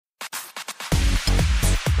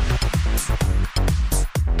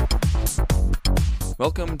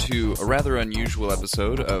Welcome to a rather unusual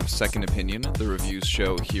episode of Second Opinion, the reviews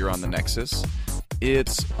show here on the Nexus.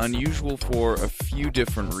 It's unusual for a few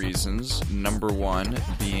different reasons. Number one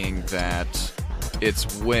being that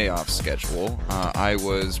it's way off schedule. I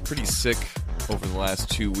was pretty sick over the last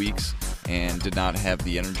 2 weeks and did not have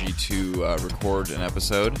the energy to record an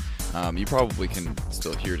episode. You probably can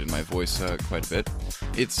still hear it in my voice quite a bit.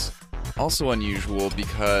 It's also unusual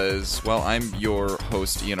because, well, I'm your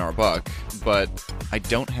host, Ian R. Buck, but I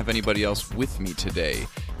don't have anybody else with me today.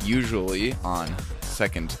 Usually, on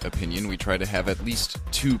Second Opinion, we try to have at least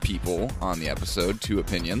two people on the episode, two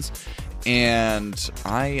opinions, and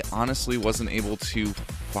I honestly wasn't able to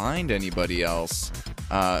find anybody else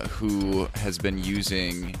who has been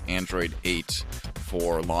using Android 8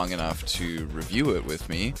 for long enough to review it with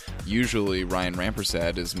me. Usually Ryan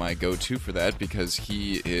Rampersad is my go-to for that because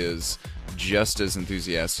he is just as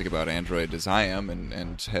enthusiastic about Android as I am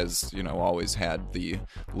and has, always had the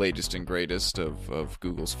latest and greatest of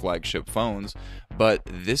Google's flagship phones. But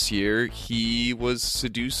this year, he was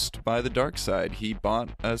seduced by the dark side. He bought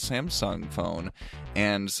a Samsung phone,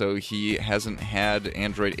 and so he hasn't had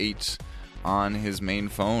Android 8 on his main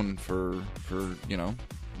phone for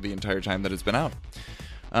the entire time that it's been out.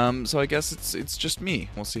 So I guess it's just me.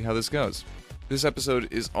 We'll see how this goes. This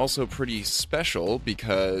episode is also pretty special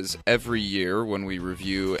because every year when we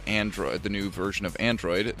review Android, the new version of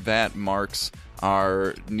Android, that marks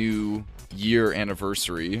our new year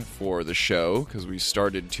anniversary for the show, because we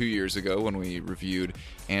started 2 years ago when we reviewed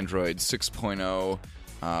Android 6.0.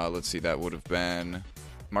 Let's see, that would have been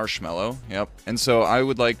Marshmallow, yep. And so I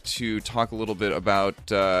would like to talk a little bit about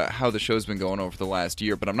how the show's been going over the last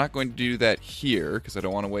year, but I'm not going to do that here because I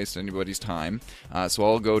don't want to waste anybody's time. So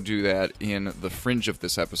I'll go do that in the fringe of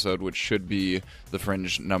this episode, which should be the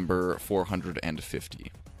fringe number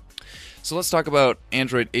 450. So let's talk about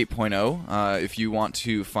Android 8.0. If you want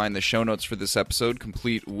to find the show notes for this episode,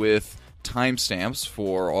 complete with timestamps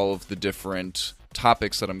for all of the different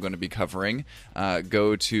topics that I'm going to be covering,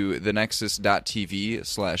 go to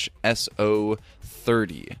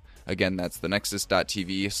thenexus.tv/SO30. Again, that's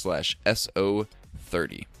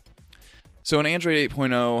thenexus.tv/SO30. So in Android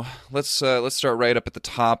 8.0, let's start right up at the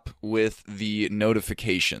top with the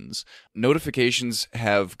notifications. Notifications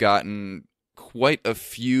have gotten quite a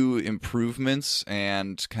few improvements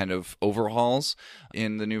and kind of overhauls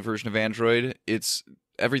in the new version of Android.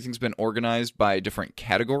 Everything's been organized by different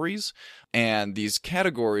categories, and these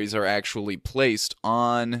categories are actually placed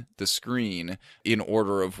on the screen in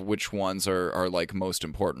order of which ones are like most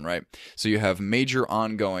important, right? So you have major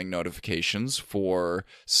ongoing notifications for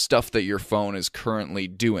stuff that your phone is currently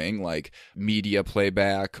doing, like media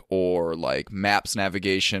playback or like maps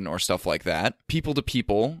navigation or stuff like that.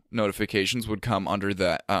 People-to-people notifications would come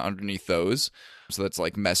underneath those. So that's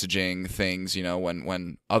like messaging things,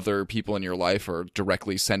 when other people in your life are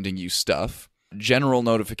directly sending you stuff. General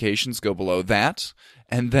notifications go below that.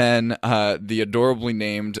 And then the adorably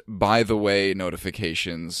named by the way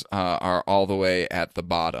notifications are all the way at the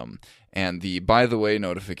bottom. And the by the way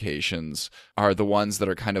notifications are the ones that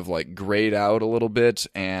are kind of like grayed out a little bit,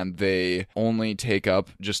 and they only take up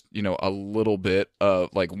just, a little bit of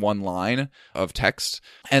like one line of text.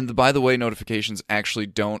 And the by the way notifications actually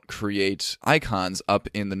don't create icons up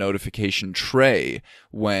in the notification tray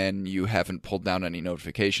when you haven't pulled down any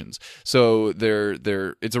notifications. So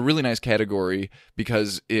it's a really nice category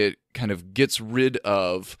because it kind of gets rid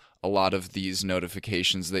of a lot of these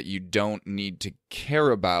notifications that you don't need to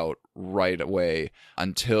care about right away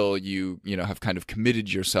until you have kind of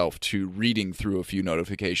committed yourself to reading through a few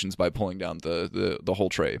notifications by pulling down the whole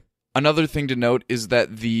tray. Another thing to note is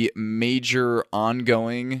that the major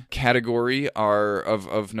ongoing category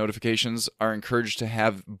of notifications are encouraged to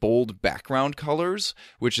have bold background colors,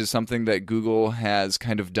 which is something that Google has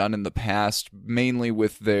kind of done in the past, mainly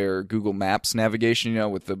with their Google Maps navigation,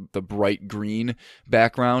 with the bright green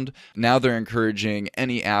background. Now they're encouraging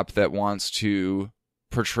any app that wants to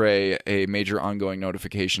portray a major ongoing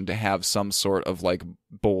notification to have some sort of like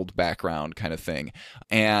bold background kind of thing.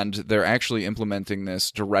 And they're actually implementing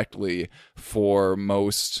this directly for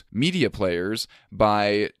most media players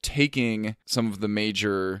by taking some of the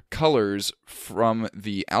major colors from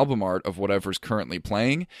the album art of whatever's currently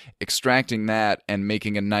playing, extracting that and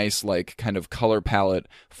making a nice like kind of color palette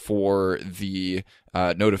for the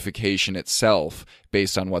notification itself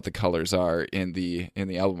based on what the colors are in the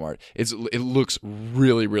album art. It looks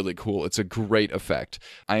really, really cool. It's a great effect.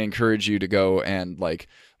 I encourage you to go and like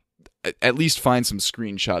at least find some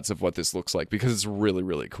screenshots of what this looks like because it's really,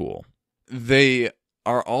 really cool. They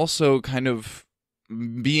are also kind of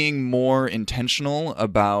being more intentional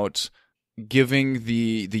about giving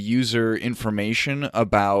the user information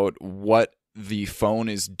about what the phone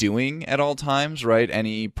is doing at all times, right?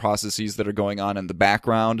 Any processes that are going on in the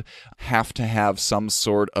background have to have some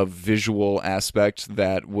sort of visual aspect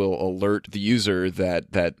that will alert the user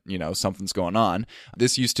that something's going on.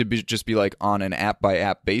 This used to just be like on an app by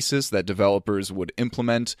app basis that developers would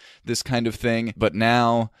implement this kind of thing, but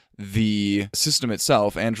now the system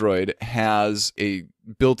itself, Android, has a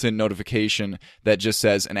built-in notification that just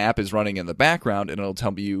says an app is running in the background, and it'll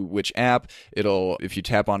tell you which app. If you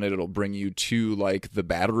tap on it, it'll bring you to like the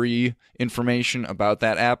battery information about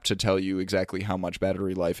that app to tell you exactly how much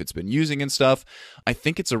battery life it's been using and stuff. I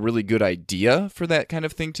think it's a really good idea for that kind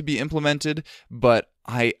of thing to be implemented, but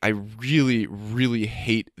I really, really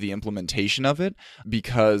hate the implementation of it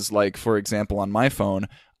because, like, for example, on my phone,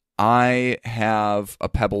 I have a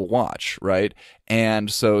Pebble watch, right?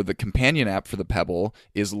 And so the companion app for the Pebble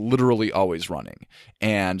is literally always running.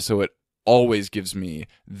 And so it always gives me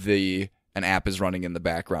an app is running in the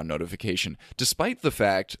background notification, despite the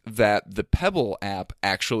fact that the Pebble app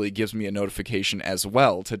actually gives me a notification as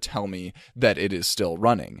well to tell me that it is still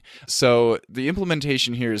running. So the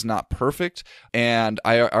implementation here is not perfect, and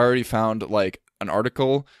I already found like an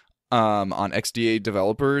article on XDA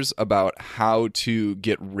developers about how to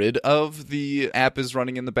get rid of the app is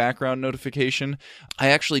running in the background notification. I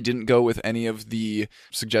actually didn't go with any of the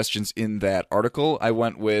suggestions in that article. I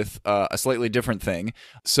went with a slightly different thing.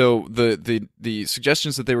 So the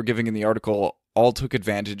suggestions that they were giving in the article all took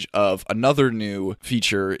advantage of another new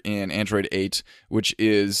feature in Android 8, which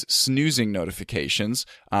is snoozing notifications,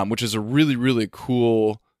 which is a really, really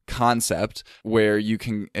cool concept where you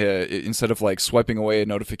can instead of like swiping away a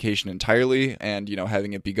notification entirely and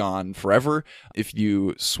having it be gone forever, if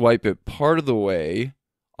you swipe it part of the way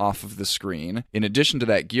off of the screen, in addition to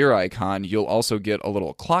that gear icon, you'll also get a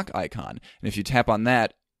little clock icon, and if you tap on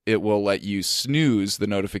that, it will let you snooze the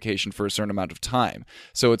notification for a certain amount of time.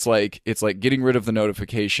 So it's like getting rid of the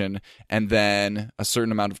notification, and then a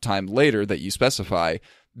certain amount of time later that you specify,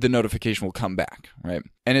 the notification will come back, right?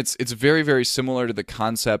 And it's very, very similar to the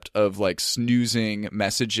concept of like snoozing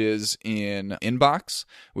messages in Inbox,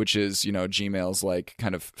 which is, Gmail's like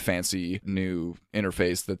kind of fancy new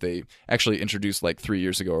interface that they actually introduced like 3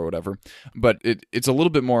 years ago or whatever. But it's a little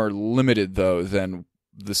bit more limited though than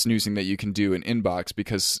the snoozing that you can do in Inbox,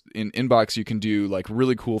 because in Inbox you can do like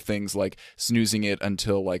really cool things like snoozing it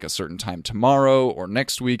until like a certain time tomorrow or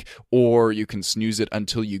next week, or you can snooze it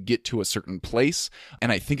until you get to a certain place.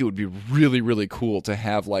 And I think it would be really, really cool to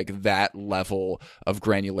have like that level of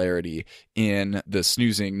granularity in the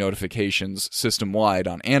snoozing notifications system wide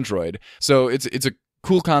on Android. So it's a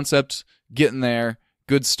cool concept, getting there.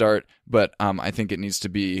 Good start, but I think it needs to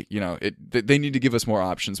be, they need to give us more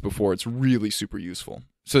options before it's really super useful.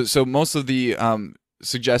 So most of the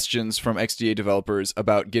suggestions from XDA developers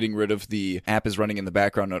about getting rid of the app is running in the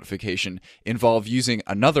background notification involve using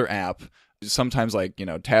another app, sometimes like,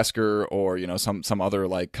 Tasker or, some other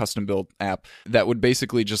like custom built app that would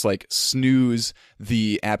basically just like snooze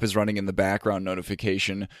the app is running in the background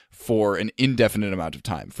notification for an indefinite amount of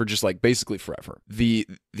time, for just like basically forever. The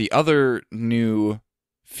other new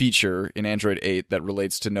feature in Android 8 that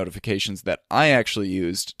relates to notifications that I actually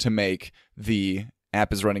used to make the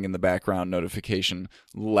app is running in the background notification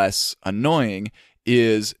less annoying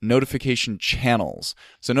is notification channels.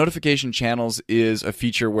 So notification channels is a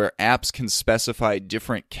feature where apps can specify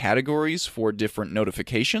different categories for different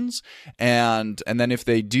notifications, and then if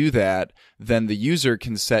they do that, then the user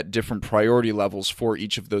can set different priority levels for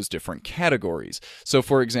each of those different categories. So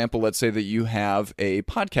for example, let's say that you have a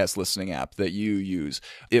podcast listening app that you use.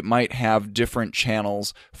 It might have different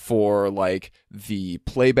channels for like the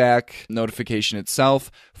playback notification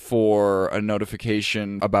itself, for a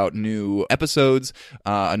notification about new episodes,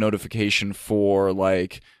 a notification for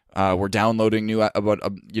like we're downloading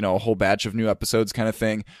a whole batch of new episodes kind of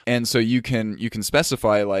thing. And so you can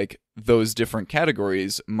specify like those different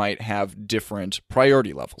categories might have different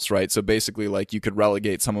priority levels, right? So basically like you could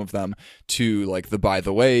relegate some of them to like the by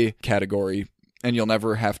the way category, and you'll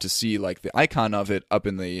never have to see like the icon of it up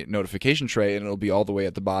in the notification tray, and it'll be all the way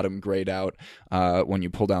at the bottom grayed out when you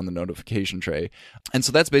pull down the notification tray. And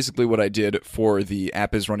so that's basically what I did for the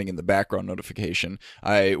app is running in the background notification.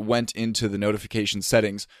 I went into the notification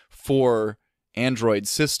settings for Android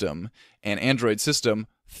system, and Android system,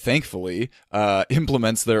 thankfully,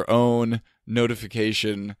 implements their own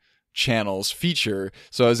notification channels feature.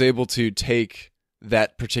 So I was able to take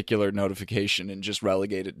that particular notification and just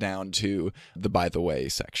relegate it down to the by the way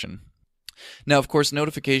section. Now, of course,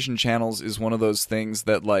 notification channels is one of those things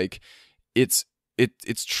that like its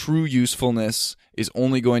true usefulness is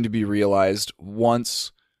only going to be realized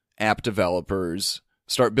once app developers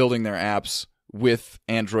start building their apps with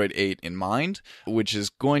Android 8 in mind, which is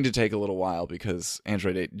going to take a little while because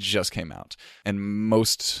Android 8 just came out. And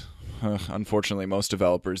unfortunately, most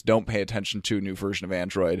developers don't pay attention to a new version of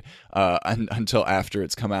Android until after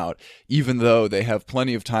it's come out, even though they have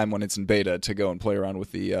plenty of time when it's in beta to go and play around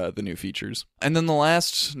with the new features. And then the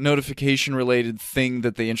last notification-related thing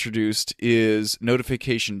that they introduced is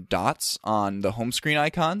notification dots on the home screen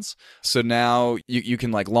icons. So now you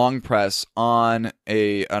can like long press on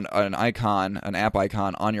an icon, an app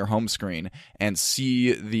icon on your home screen, and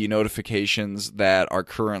see the notifications that are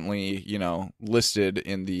currently, listed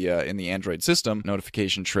in the Android system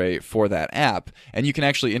notification tray for that app, and you can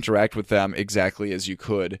actually interact with them exactly as you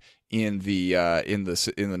could in the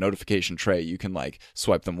notification tray. You can like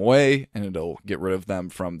swipe them away and it'll get rid of them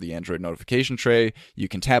from the Android notification tray. You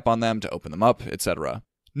can tap on them to open them up, etc.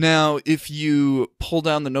 Now, if you pull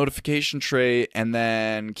down the notification tray and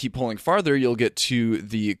then keep pulling farther, you'll get to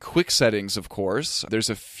the quick settings, of course. There's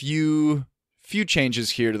a few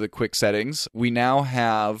changes here to the quick settings. We now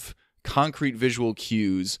have concrete visual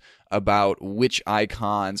cues about which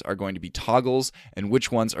icons are going to be toggles and which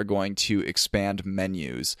ones are going to expand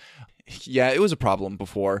menus. Yeah, it was a problem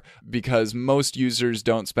before because most users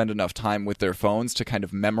don't spend enough time with their phones to kind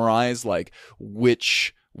of memorize like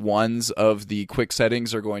which ones of the quick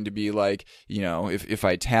settings are going to be like, if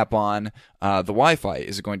I tap on the Wi-Fi,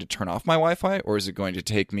 is it going to turn off my Wi-Fi, or is it going to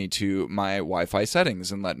take me to my Wi-Fi settings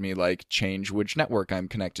and let me like change which network I'm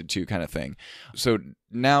connected to, kind of thing. So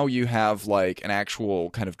now you have like an actual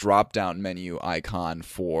kind of drop-down menu icon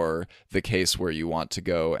for the case where you want to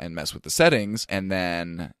go and mess with the settings, and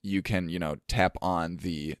then you can, tap on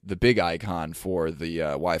the big icon for the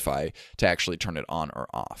Wi-Fi to actually turn it on or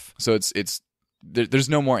off. So there's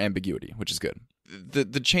no more ambiguity, which is good.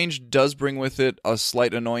 The change does bring with it a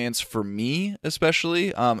slight annoyance for me,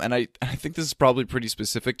 especially, and I think this is probably pretty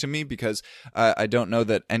specific to me because I don't know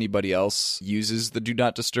that anybody else uses the Do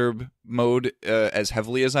Not Disturb mode as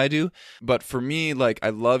heavily as I do. But for me, like, I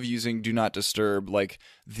love using Do Not Disturb, like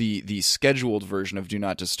the scheduled version of Do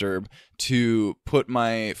Not Disturb, to put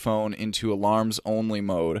my phone into alarms only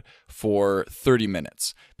mode for 30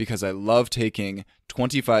 minutes because I love taking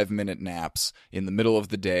 25-minute naps in the middle of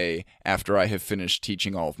the day after I have finished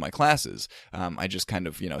teaching all of my classes. I just kind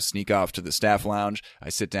of, sneak off to the staff lounge. I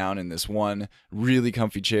sit down in this one really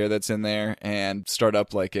comfy chair that's in there and start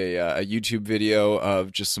up like a YouTube video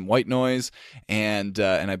of just some white noise, and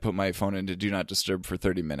I put my phone into Do Not Disturb for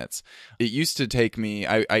 30 minutes. It used to take me,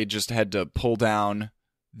 I just had to pull down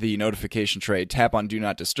the notification tray, tap on Do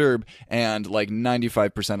Not Disturb, and like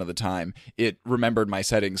 95% of the time, it remembered my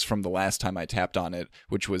settings from the last time I tapped on it,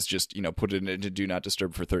 which was just, put it into Do Not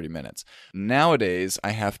Disturb for 30 minutes. Nowadays,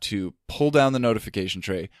 I have to pull down the notification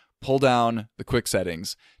tray, pull down the quick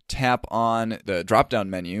settings, tap on the drop-down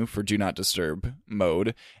menu for Do Not Disturb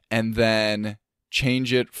mode, and then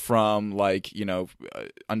change it from like,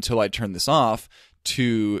 until I turn this off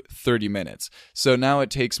to 30 minutes. So now it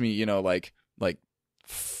takes me, like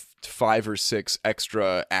 5 or 6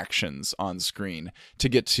 extra actions on screen to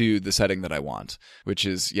get to the setting that I want, which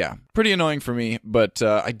is, pretty annoying for me, but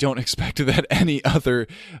I don't expect that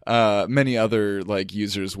many other like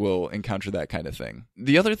users will encounter that kind of thing.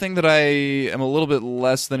 The other thing that I am a little bit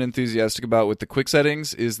less than enthusiastic about with the quick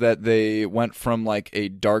settings is that they went from like a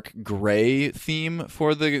dark gray theme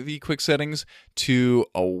for the quick settings to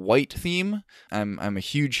a white theme. I'm a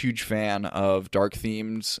huge fan of dark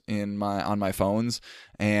themes on my phones,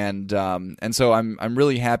 and so I'm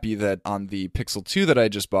really happy that on the Pixel 2 that I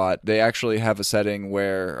just bought, they actually have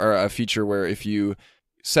a feature where if you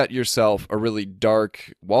set yourself a really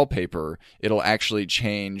dark wallpaper, it'll actually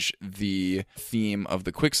change the theme of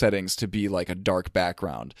the quick settings to be like a dark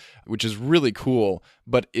background, which is really cool,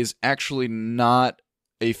 but is actually not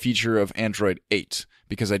a feature of Android 8,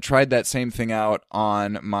 because I tried that same thing out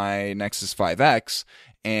on my Nexus 5X,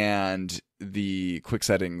 and the quick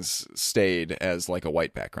settings stayed as like a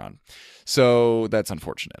white background. So that's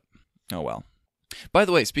unfortunate. Oh well. By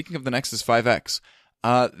the way, speaking of the Nexus 5X,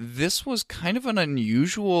 this was kind of an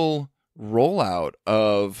unusual rollout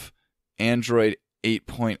of Android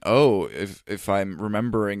 8.0, if I'm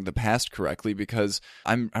remembering the past correctly, because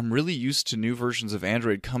I'm really used to new versions of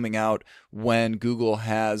Android coming out when Google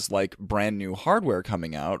has like brand new hardware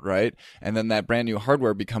coming out, right? And then that brand new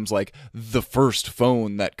hardware becomes like the first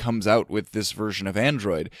phone that comes out with this version of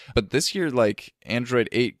Android. But this year, like, Android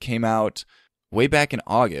 8 came out way back in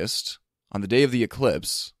August, on the day of the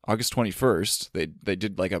eclipse, August 21st. They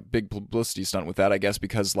did like a big publicity stunt with that, I guess,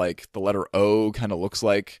 because like the letter O kind of looks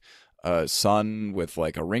like a sun with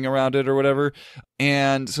like a ring around it or whatever.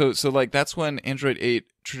 And so like that's when Android 8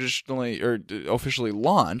 traditionally or officially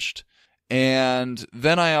launched. And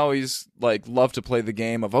then I always like love to play the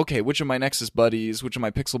game of, okay, which of my Nexus buddies, which of my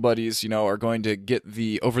Pixel buddies, are going to get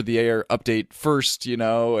the over-the-air update first,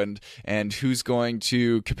 and who's going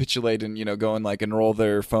to capitulate and go and like enroll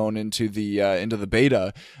their phone into the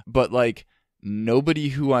beta. But like nobody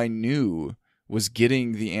who I knew was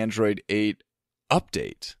getting the Android 8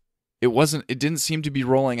 update. It didn't seem to be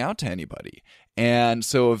rolling out to anybody. And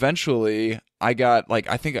so eventually I got like,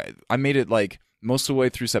 I think I made it like most of the way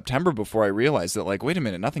through September before I realized that, like, wait a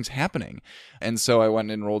minute, nothing's happening. And so I went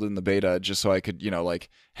and enrolled in the beta just so I could, like,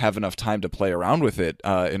 have enough time to play around with it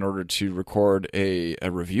in order to record a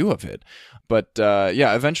review of it. But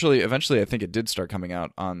yeah, eventually, I think it did start coming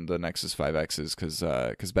out on the Nexus 5Xs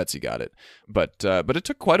because Betsy got it. But it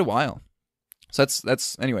took quite a while. So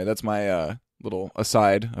that's my little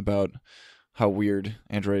aside about how weird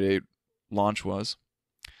Android 8 launch was.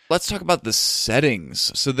 Let's talk about the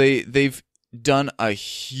settings. So they've done a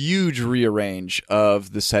huge rearrange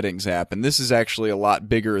of the settings app, and this is actually a lot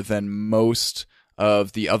bigger than most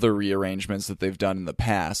of the other rearrangements that they've done in the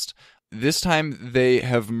past. This time they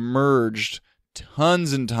have merged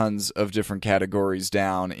tons and tons of different categories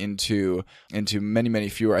down into many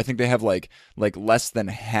fewer. I think they have like less than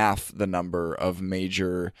half the number of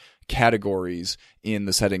major categories in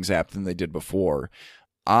the settings app than they did before.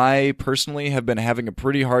 I personally have been having a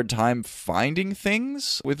pretty hard time finding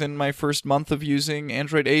things within my first month of using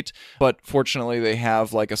Android 8, but fortunately they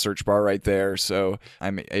have like a search bar right there, so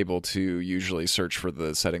I'm able to usually search for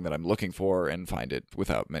the setting that I'm looking for and find it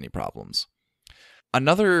without many problems.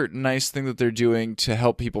 Another nice thing that they're doing to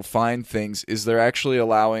help people find things is they're actually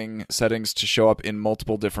allowing settings to show up in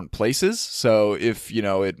multiple different places. So if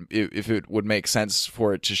it would make sense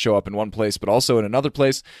for it to show up in one place but also in another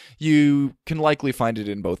place, you can likely find it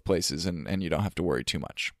in both places and you don't have to worry too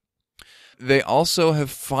much. They also have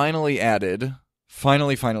finally added,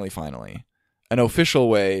 an official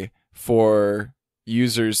way for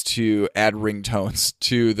users to add ringtones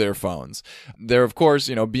to their phones. There, of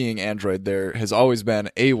course, being Android, there has always been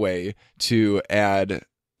a way to add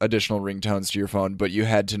additional ringtones to your phone, but you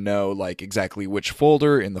had to know like exactly which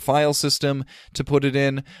folder in the file system to put it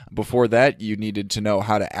in. Before that, you needed to know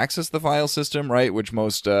how to access the file system, right? Which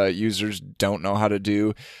most users don't know how to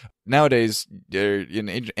do. Nowadays, in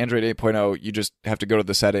Android 8.0, you just have to go to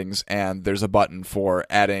the settings and there's a button for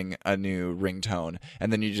adding a new ringtone.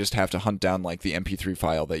 And then you just have to hunt down like the MP3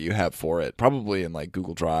 file that you have for it, probably in like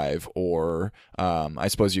Google Drive, or I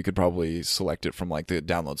suppose you could probably select it from like the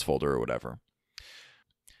downloads folder or whatever.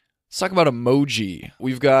 Let's talk about emoji.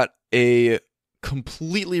 We've got a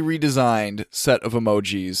completely redesigned set of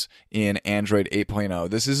emojis in Android 8.0.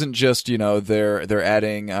 This isn't just, they're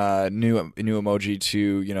adding new emoji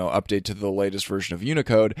to, update to the latest version of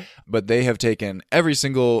Unicode, but they have taken every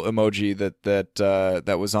single emoji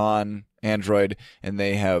that was on Android and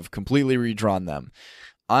they have completely redrawn them.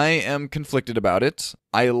 I am conflicted about it.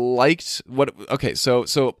 I liked so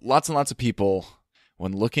lots and lots of people,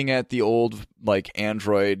 when looking at the old like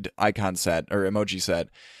Android icon set or emoji set,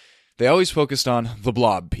 they always focused on the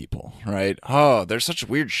blob people, right? Oh, they're such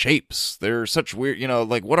weird shapes. They're such weird,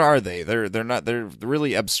 like what are they? They're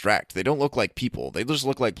really abstract. They don't look like people. They just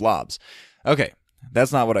look like blobs. Okay,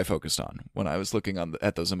 that's not what I focused on when I was looking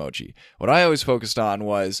at those emoji. What I always focused on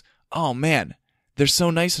was, oh man, they're so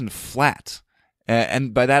nice and flat.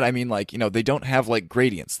 And by that I mean like, they don't have like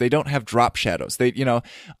gradients. They don't have drop shadows.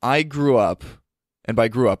 I grew up, and by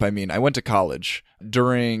grew up I mean I went to college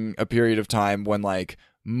during a period of time when like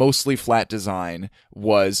mostly flat design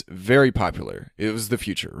was very popular. It was the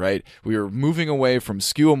future, right? We were moving away from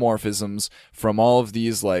skeuomorphisms, from all of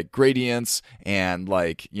these like gradients and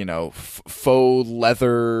like, faux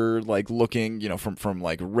leather like looking, from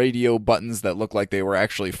like radio buttons that look like they were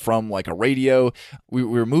actually from like a radio. We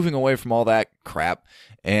were moving away from all that crap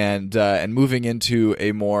and moving into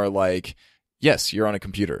a more like, yes, you're on a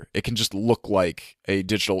computer. It can just look like a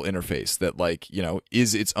digital interface that like,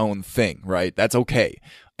 is its own thing, right? That's okay.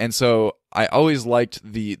 And so I always liked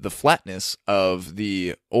the flatness of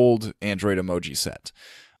the old Android emoji set.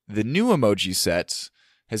 The new emoji set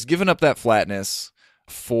has given up that flatness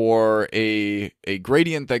for a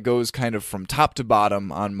gradient that goes kind of from top to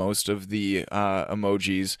bottom on most of the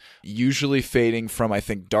emojis, usually fading from, I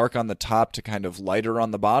think, dark on the top to kind of lighter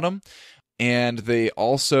on the bottom. And they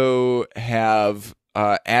also have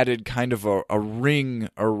added kind of a ring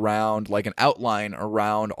around, like an outline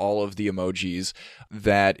around all of the emojis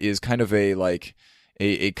that is kind of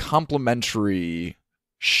a complementary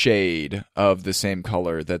shade of the same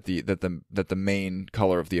color that the main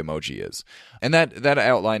color of the emoji is. And that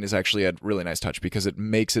outline is actually a really nice touch because it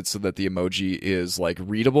makes it so that the emoji is like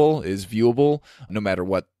readable, is viewable, no matter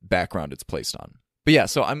what background it's placed on. But yeah,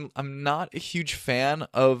 so I'm not a huge fan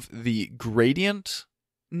of the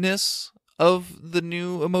gradient-ness of the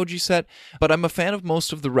new emoji set, but I'm a fan of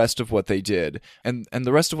most of the rest of what they did. And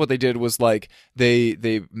the rest of what they did was like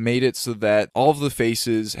they made it so that all of the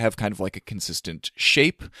faces have kind of like a consistent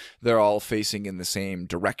shape. They're all facing in the same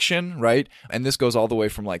direction, right? And this goes all the way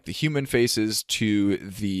from like the human faces to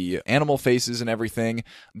the animal faces and everything.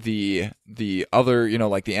 The other,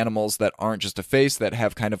 like the animals that aren't just a face, that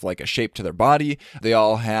have kind of like a shape to their body. They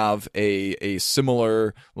all have a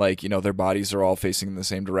similar, like, their bodies are all facing in the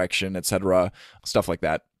same direction, etc. Stuff like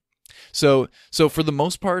that. So for the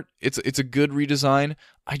most part, it's a good redesign.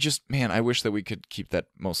 I wish that we could keep that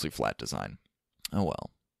mostly flat design. Oh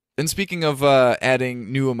well. And speaking of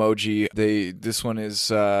adding new emoji, this one is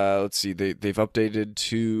let's see, they've updated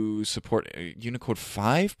to support Unicode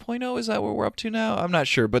 5.0. Is that what we're up to now? I'm not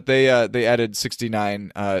sure, but they added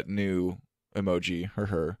 69 new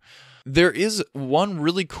emoji. There is one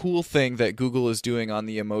really cool thing that Google is doing on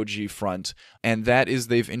the emoji front, and that is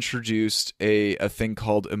they've introduced a thing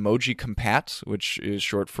called Emoji Compat, which is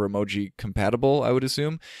short for emoji compatible, I would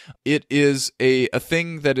assume. It is a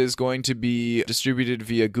thing that is going to be distributed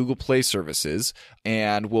via Google Play services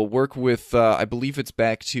and will work with, I believe it's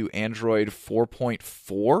back to Android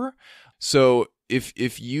 4.4. So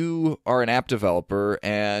if you are an app developer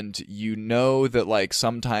and you know that like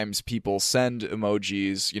sometimes people send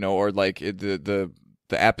emojis, or like the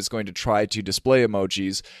app is going to try to display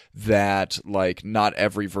emojis that like not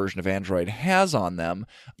every version of Android has on them,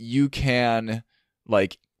 you can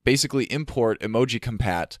like basically import Emoji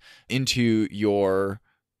Compat into your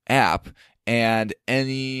app, and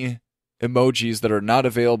any emojis that are not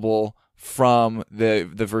available from the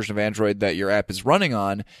version of Android that your app is running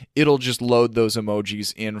on, it'll just load those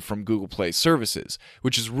emojis in from Google Play Services,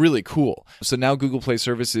 which is really cool. So now Google Play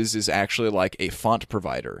Services is actually like a font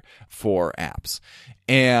provider for apps.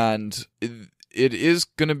 And it is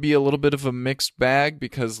going to be a little bit of a mixed bag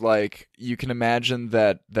because like you can imagine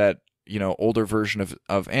that older version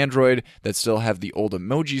of Android that still have the old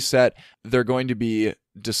emoji set, they're going to be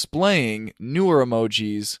displaying newer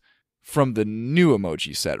emojis from the new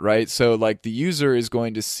emoji set, right? So like the user is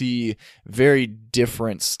going to see very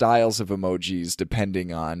different styles of emojis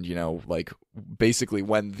depending on, like basically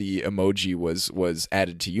when the emoji was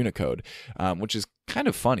added to Unicode, which is kind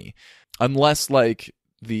of funny. Unless like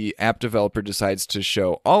the app developer decides to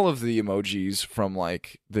show all of the emojis from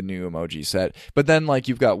like the new emoji set, but then like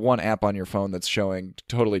you've got one app on your phone that's showing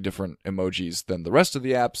totally different emojis than the rest of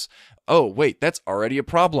the apps. Oh, wait, that's already a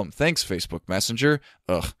problem. Thanks, Facebook Messenger.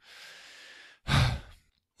 Ugh.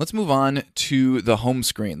 Let's move on to the home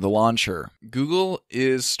screen, the launcher. Google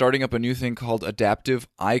is starting up a new thing called adaptive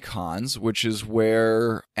icons, which is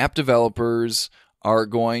where app developers are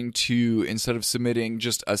going to, instead of submitting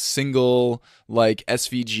just a single like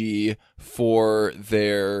SVG for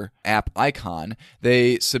their app icon,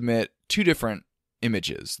 they submit two different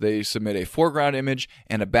images. They submit a foreground image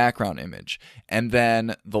and a background image. And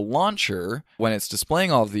then the launcher, when it's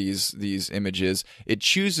displaying all of these images, it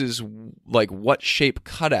chooses like what shape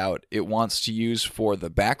cutout it wants to use for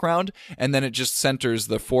the background, and then it just centers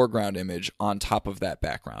the foreground image on top of that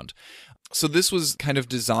background. So this was kind of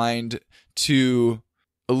designed to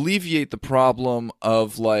alleviate the problem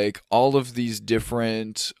of like all of these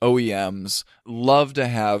different OEMs love to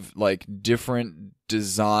have like different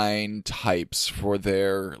design types for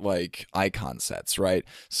their like icon sets, right?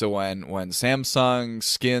 So when Samsung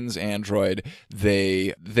skins Android,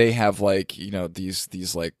 they have like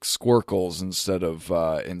these like squircles instead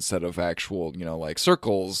of actual like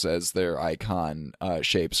circles as their icon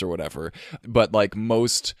shapes or whatever. But like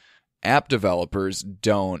most app developers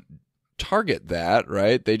don't target that,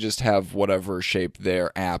 right? They just have whatever shape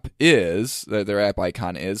their app is, their app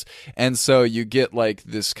icon is, and so you get like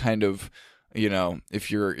this kind of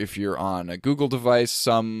if you're on a Google device,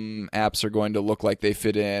 some apps are going to look like they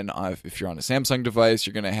fit in. If you're on a Samsung device,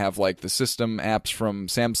 you're going to have like the system apps from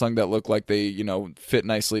Samsung that look like they, fit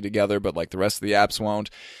nicely together, but like the rest of the apps won't,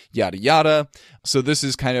 yada, yada. So this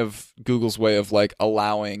is kind of Google's way of like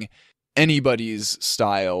allowing anybody's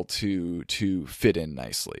style to fit in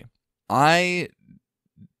nicely. I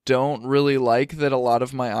don't really like that a lot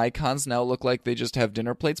of my icons now look like they just have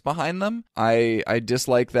dinner plates behind them. I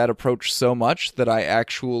dislike that approach so much that I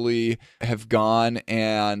actually have gone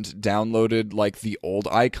and downloaded like the old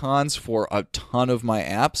icons for a ton of my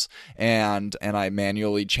apps, and I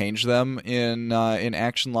manually change them in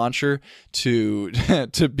Action Launcher to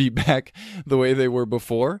to be back the way they were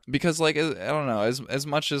before. Because like, I don't know, as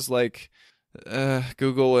much as like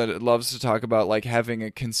Google loves to talk about like having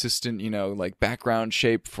a consistent, like background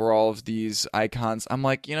shape for all of these icons. I'm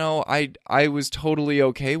like, I was totally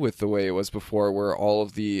okay with the way it was before, where all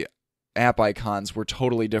of the app icons were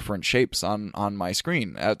totally different shapes on my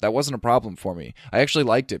screen. That wasn't a problem for me. I actually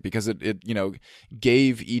liked it because it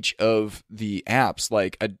gave each of the apps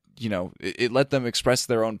like it let them express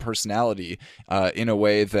their own personality in a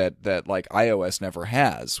way that like iOS never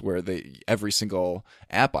has, where every single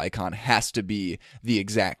app icon has to be the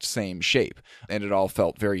exact same shape, and it all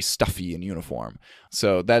felt very stuffy and uniform.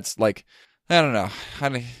 So that's like, I don't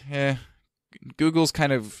know. Google's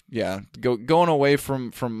kind of going away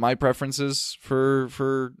from my preferences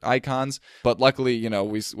for icons, but luckily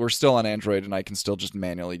we're still on Android, and I can still just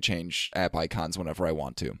manually change app icons whenever I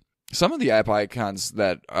want to. Some of the app icons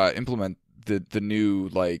that implement the new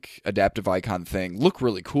like adaptive icon thing look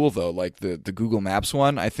really cool though. Like the Google Maps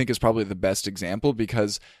one, I think, is probably the best example,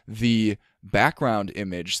 because the background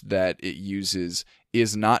image that it uses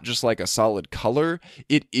is not just like a solid color.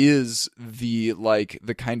 It is the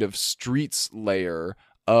kind of streets layer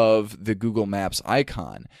of the Google Maps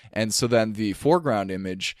icon. And so then the foreground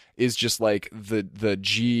image is just like the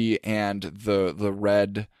G and the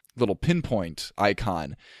red little pinpoint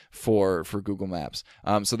icon for Google Maps.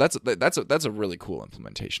 So that's a really cool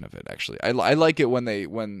implementation of it, actually. I like it when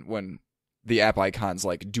the app icons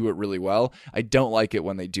like do it really well. I don't like it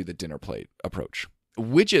when they do the dinner plate approach.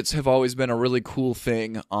 Widgets have always been a really cool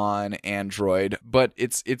thing on Android, but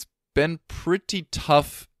it's been pretty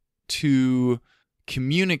tough to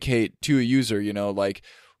communicate to a user, like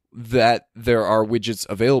that there are widgets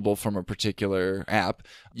available from a particular app.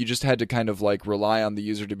 You just had to kind of like rely on the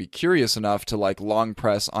user to be curious enough to like long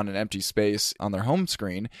press on an empty space on their home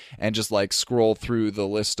screen and just like scroll through the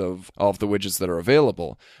list of all of the widgets that are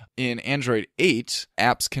available. In Android 8,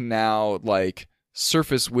 apps can now like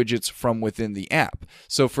surface widgets from within the app.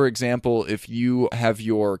 So for example, if you have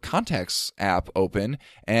your Contacts app open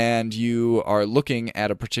and you are looking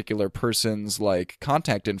at a particular person's like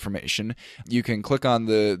contact information, you can click on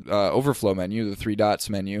the overflow menu, the three dots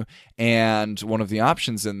menu, and one of the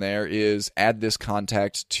options in there is add this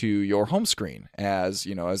contact to your home screen as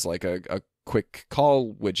like a quick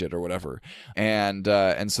call widget or whatever, and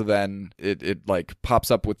so then it like pops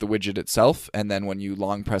up with the widget itself, and then when you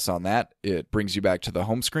long press on that, it brings you back to the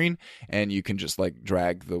home screen, and you can just like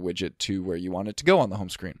drag the widget to where you want it to go on the home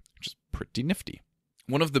screen, which is pretty nifty.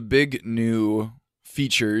 One of the big new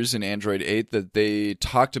features in Android 8 that they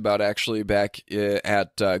talked about actually back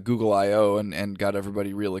at Google I/O and got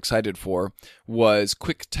everybody real excited for was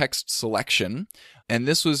quick text selection. And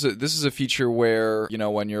this is a feature where,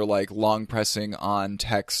 when you're like long pressing on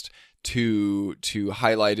text to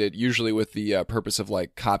highlight it, usually with the purpose of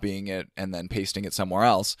like copying it and then pasting it somewhere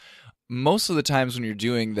else, most of the times when you're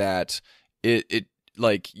doing that, it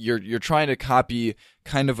like you're trying to copy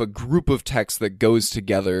kind of a group of text that goes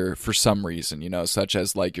together for some reason, such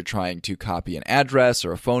as like you're trying to copy an address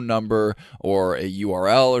or a phone number or a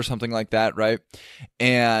URL or something like that, right?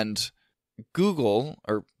 And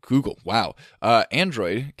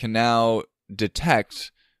Android can now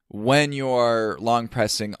detect when you're long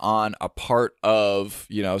pressing on a part of,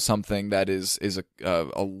 something that is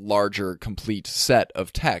a larger complete set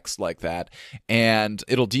of text like that, and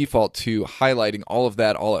it'll default to highlighting all of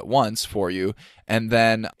that all at once for you. And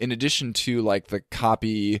then in addition to like the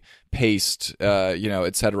copy, paste,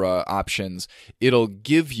 etc. options, it'll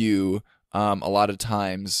give you a lot of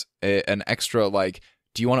times an extra like,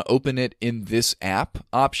 do you want to open it in this app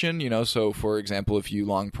option? So for example, if you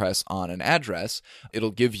long press on an address,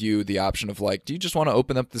 it'll give you the option of like, do you just want to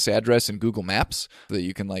open up this address in Google Maps so that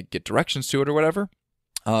you can like get directions to it or whatever?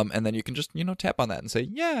 And then you can just, tap on that and say,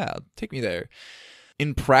 yeah, take me there.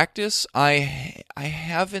 In practice, I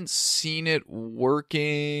haven't seen it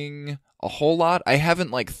working a whole lot. I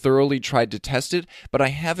haven't like thoroughly tried to test it, but I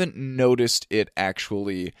haven't noticed it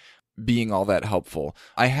actually being all that helpful.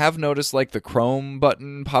 I have noticed like the Chrome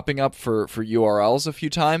button popping up for URLs a few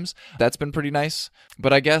times. That's been pretty nice.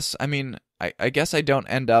 But I guess I don't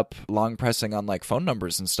end up long pressing on like phone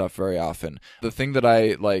numbers and stuff very often. The thing that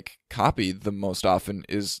I like copy the most often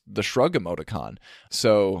is the shrug emoticon.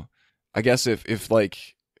 So I guess if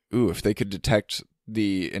they could detect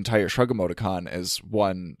the entire shrug emoticon as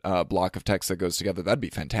one block of text that goes together, that'd be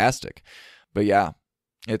fantastic. But yeah,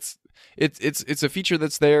 it's a feature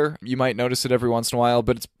that's there. You might notice it every once in a while,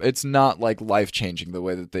 but it's not like life changing the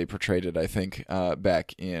way that they portrayed it, I think,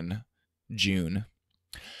 back in June.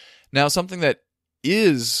 Now, something that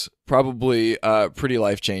is probably pretty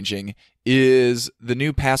life changing is the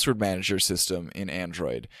new password manager system in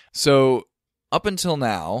Android. So up until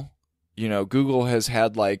now, Google has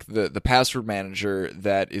had like the password manager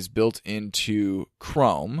that is built into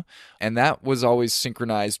Chrome, and that was always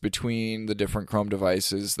synchronized between the different Chrome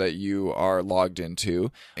devices that you are logged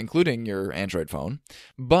into, including your Android phone.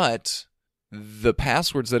 But the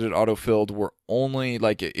passwords that it autofilled were only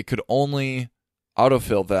like it could only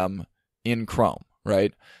autofill them in Chrome,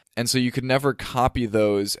 right? And so you could never copy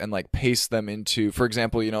those and like paste them into, for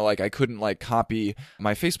example, like I couldn't like copy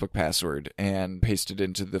my Facebook password and paste it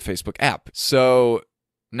into the Facebook app. So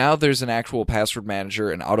now there's an actual password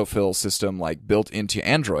manager and autofill system like built into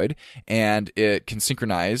Android, and it can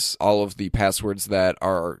synchronize all of the passwords that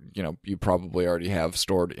are, you probably already have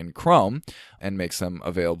stored in Chrome and makes them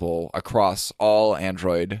available across all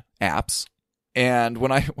Android apps. And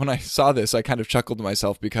when I saw this, I kind of chuckled to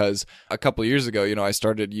myself because a couple of years ago, I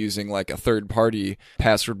started using like a third-party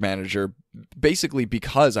password manager basically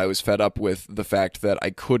because I was fed up with the fact that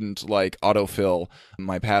I couldn't like autofill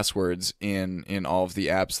my passwords in all of the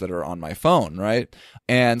apps that are on my phone, right?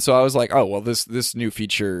 And so I was like, oh, well, this new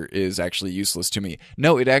feature is actually useless to me.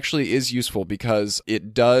 No, it actually is useful because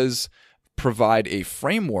it does provide a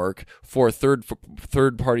framework for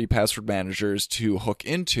third-party password managers to hook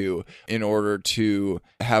into in order to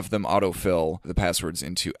have them autofill the passwords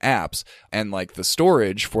into apps. And like the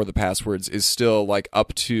storage for the passwords is still like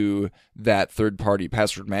up to that third-party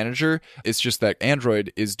password manager. It's just that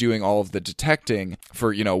Android is doing all of the detecting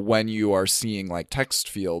for, when you are seeing like text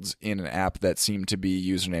fields in an app that seem to be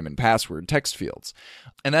username and password text fields.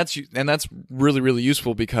 And that's really, really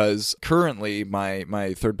useful because currently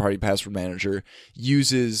my third-party password manager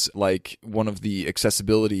uses like one of the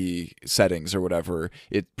accessibility settings or whatever.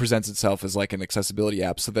 It presents itself as like an accessibility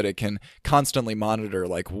app so that it can constantly monitor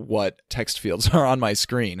like what text fields are on my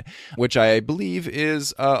screen, which I believe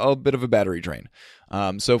is a bit of a battery drain.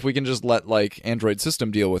 So if we can just let like Android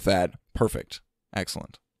system deal with that, perfect.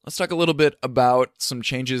 Excellent. Let's talk a little bit about some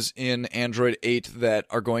changes in Android 8 that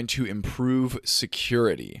are going to improve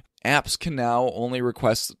security. Apps can now only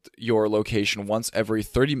request your location once every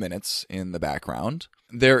 30 minutes in the background.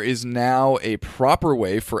 There is now a proper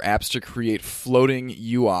way for apps to create floating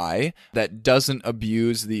UI that doesn't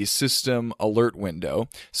abuse the system alert window.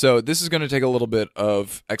 So this is going to take a little bit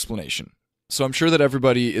of explanation. So I'm sure that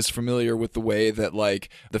everybody is familiar with the way that like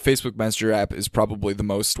the Facebook Messenger app is probably the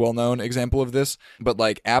most well-known example of this, but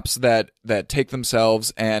like apps that take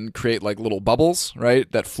themselves and create like little bubbles,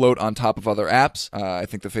 right, that float on top of other apps. I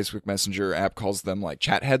think the Facebook Messenger app calls them like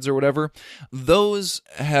chat heads or whatever. Those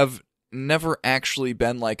have never actually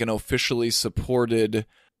been like an officially supported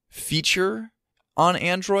feature on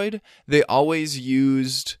Android. They always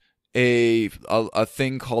used a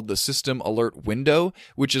thing called the system alert window,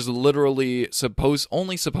 which is literally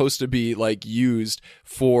only supposed to be like used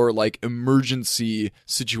for like emergency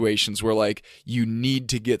situations where like you need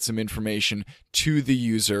to get some information to the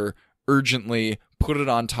user urgently, put it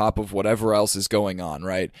on top of whatever else is going on,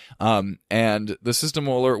 right? And the system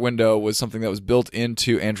alert window was something that was built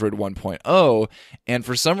into Android 1.0, and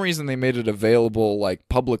for some reason they made it available like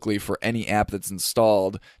publicly for any app that's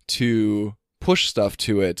installed to push stuff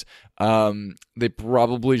to it. They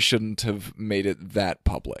probably shouldn't have made it that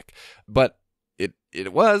public, but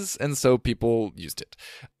it was, and so people used it.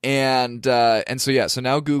 And so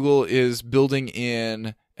now Google is building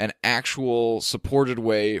in an actual supported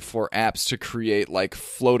way for apps to create like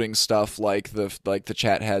floating stuff like the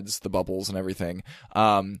chat heads, the bubbles and everything.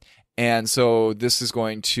 And so this is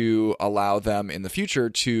going to allow them in the future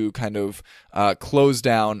to kind of close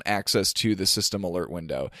down access to the system alert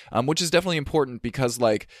window, which is definitely important because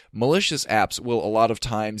like malicious apps will a lot of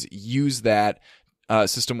times use that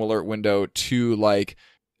system alert window to like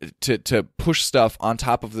to push stuff on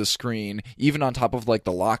top of the screen, even on top of like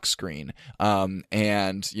the lock screen,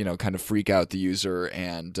 and kind of freak out the user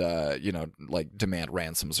and like demand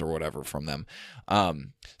ransoms or whatever from them.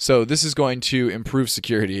 So this is going to improve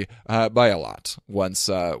security by a lot once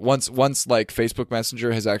like Facebook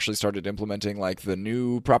Messenger has actually started implementing like the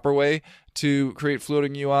new proper way to create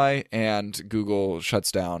floating UI, and Google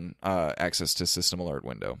shuts down access to system alert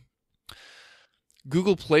window.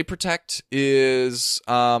 Google Play Protect is,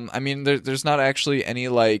 I mean, there's not actually any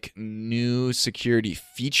like new security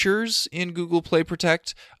features in Google Play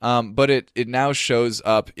Protect, but it now shows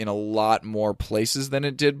up in a lot more places than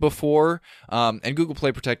it did before. And Google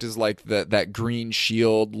Play Protect is like that green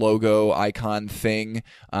shield logo icon thing,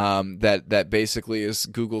 that basically is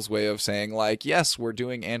Google's way of saying like, yes, we're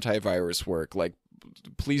doing antivirus work, like,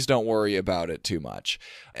 please don't worry about it too much.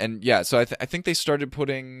 And yeah, so I think they started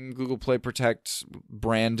putting Google Play Protect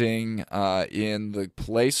branding in the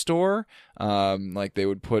Play Store. Like they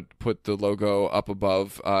would put the logo up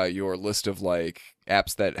above your list of like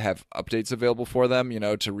apps that have updates available for them,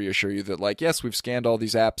 to reassure you that like, yes, we've scanned all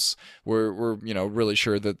these apps. We're really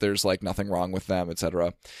sure that there's like nothing wrong with them,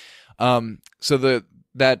 etc. So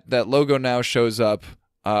that logo now shows up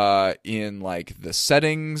in like the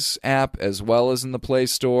settings app as well as in the Play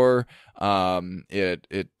Store.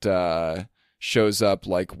 It shows up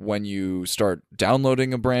like when you start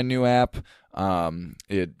downloading a brand new app.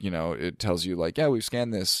 It tells you like, yeah, we've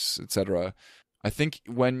scanned this, etc. I think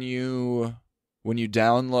when you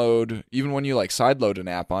download, even when you like sideload an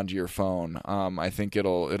app onto your phone, I think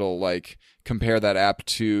it'll like compare that app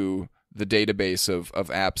to the database of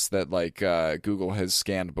apps that like Google has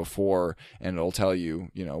scanned before, and it'll tell you,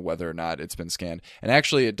 whether or not it's been scanned. And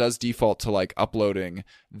actually it does default to like uploading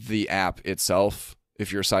the app itself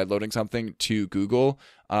if you're sideloading something to Google,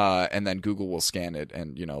 and then Google will scan it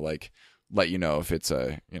and, like let you know if it's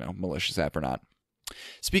a, malicious app or not.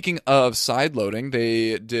 Speaking of sideloading,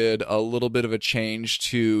 they did a little bit of a change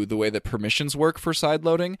to the way that permissions work for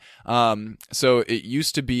sideloading. So it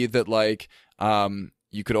used to be that like,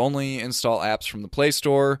 you could only install apps from the Play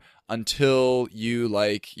Store until you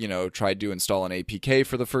tried to install an APK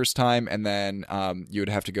for the first time, and then you would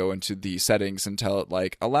have to go into the settings and tell it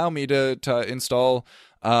like, allow me to install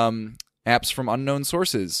apps from unknown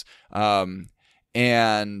sources, and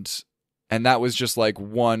that was just like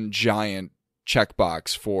one giant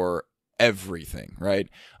checkbox for everything, right?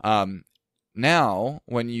 Now,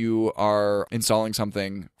 when you are installing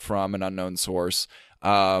something from an unknown source,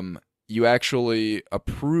 you actually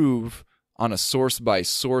approve on a source by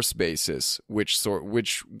source basis which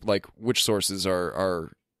sources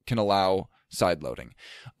are can allow sideloading.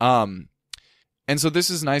 And so this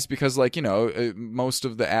is nice because most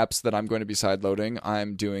of the apps that I'm going to be sideloading,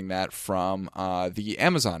 I'm doing that from the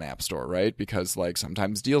Amazon App Store, right? Because like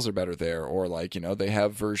sometimes deals are better there, or like they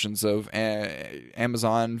have versions of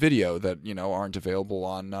Amazon Video that aren't available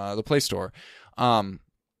on the Play Store.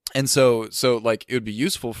 And so like it would be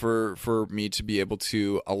useful for me to be able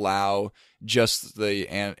to allow just the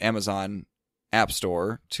Amazon App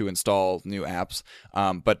Store to install new apps,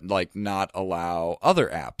 but like not allow other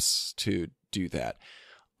apps to do that.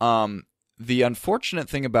 The unfortunate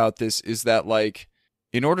thing about this is that like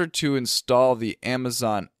in order to install the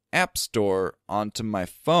Amazon App Store onto my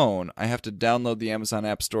phone, I have to download the Amazon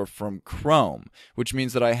App Store from Chrome, which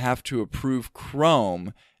means that I have to approve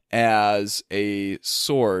Chrome as a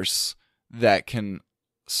source that can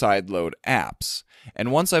sideload apps.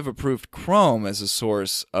 And once I've approved Chrome as a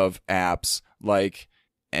source of apps, like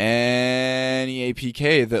any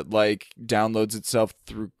APK that like downloads itself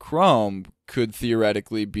through Chrome could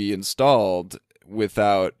theoretically be installed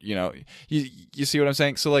without, you see what I'm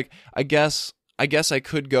saying? So like I guess I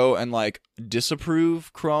could go and like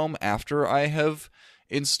disapprove Chrome after I have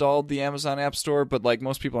installed the Amazon App Store, but like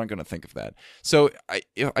most people aren't going to think of that. So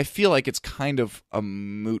I feel like it's kind of a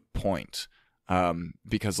moot point,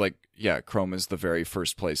 because like, yeah, Chrome is the very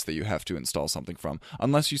first place that you have to install something from,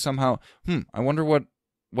 unless you somehow, I wonder what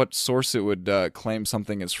source it would claim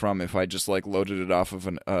something is from if I just like loaded it off of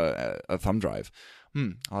a thumb drive.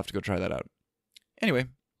 I'll have to go try that out. Anyway.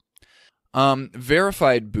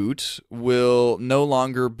 Verified boot will no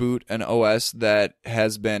longer boot an OS that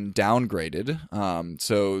has been downgraded.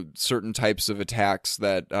 So certain types of attacks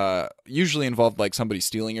that usually involve like somebody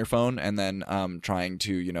stealing your phone and then trying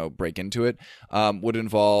to break into it would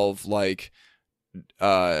involve like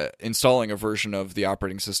installing a version of the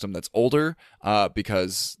operating system that's older,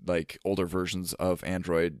 because like older versions of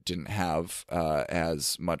Android didn't have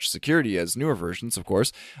as much security as newer versions, of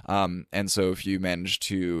course. And so if you manage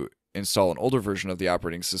to install an older version of the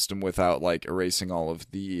operating system without like erasing all of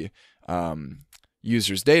the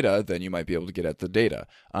user's data, then you might be able to get at the data.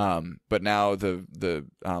 But now the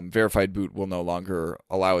verified boot will no longer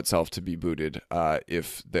allow itself to be booted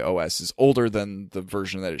if the OS is older than the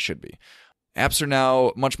version that it should be. Apps are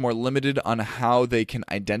now much more limited on how they can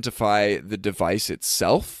identify the device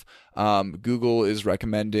itself. Google is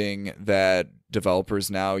recommending that developers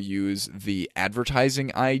now use the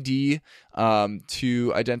advertising ID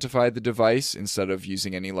to identify the device instead of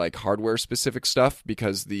using any like hardware specific stuff,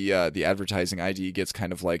 because the advertising ID gets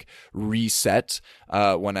kind of like reset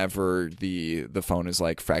whenever the phone is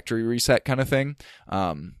like factory reset kind of thing.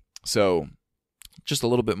 So just a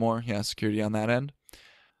little bit more security on that end.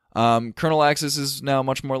 Kernel access is now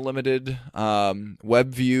much more limited.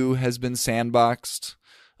 Web view has been sandboxed.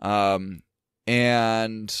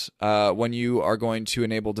 And when you are going to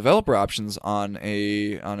enable developer options on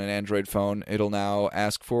an Android phone, it'll now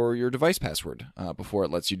ask for your device password before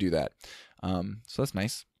it lets you do that. So that's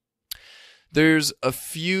nice. There's a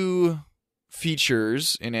few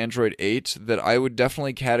features in Android 8 that I would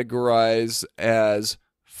definitely categorize as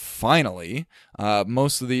finally.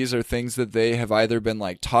 Most of these are things that they have either been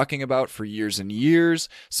like talking about for years and years.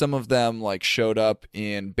 Some of them like showed up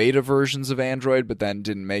in beta versions of Android, but then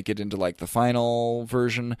didn't make it into like the final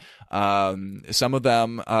version. Some of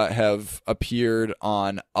them have appeared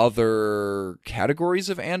on other categories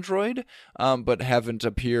of Android, but haven't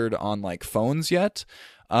appeared on like phones yet.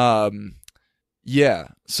 So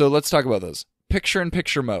let's talk about those.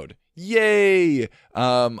 Picture-in-picture mode. Yay!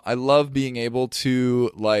 I love being able to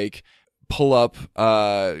like pull up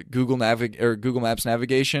Google Maps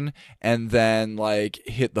navigation and then like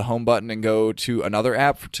hit the home button and go to another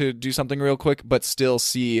app to do something real quick, but still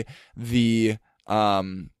see the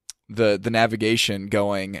navigation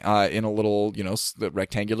going in a little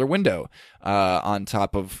rectangular window on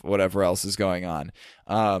top of whatever else is going on.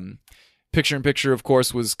 Picture-in-picture, of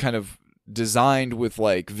course, was kind of designed with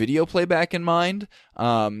like video playback in mind,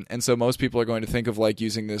 and so most people are going to think of like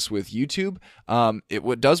using this with YouTube.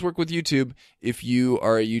 It does work with YouTube if you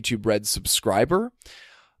are a YouTube Red subscriber.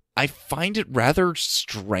 I find it rather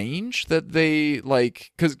strange that they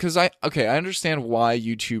like because I understand why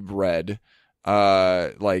YouTube Red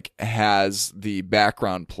like has the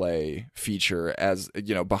background play feature as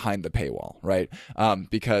behind the paywall, right?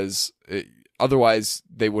 Because otherwise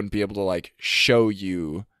they wouldn't be able to like show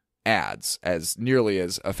you ads as nearly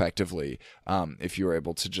as effectively if you were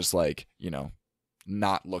able to just like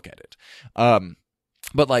not look at it.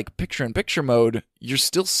 But like picture-in-picture mode, you're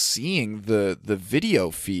still seeing the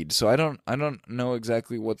video feed, so I don't know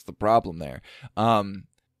exactly what's the problem there.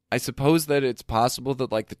 I suppose that it's possible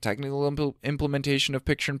that like the technical implementation of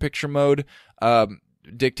picture-in-picture mode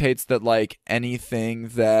dictates that like anything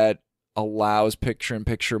that allows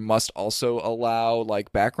picture-in-picture must also allow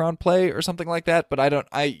like background play or something like that, but I don't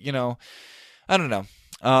know.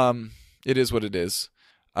 It is what it is.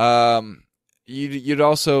 You'd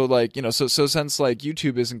also like so since like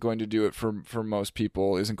YouTube isn't going to do it for most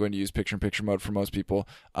people, isn't going to use picture-in-picture mode for most people,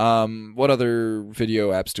 what other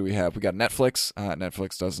video apps do we have? We got Netflix.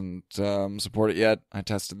 Netflix doesn't support it yet. I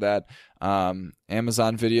tested that.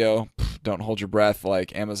 Amazon Video, don't hold your breath.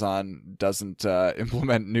 Like Amazon doesn't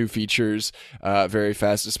implement new features very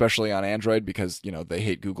fast, especially on Android, because they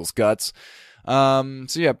hate Google's guts.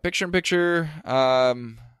 Picture-in-picture.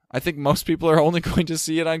 I think most people are only going to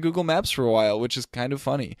see it on Google Maps for a while, which is kind of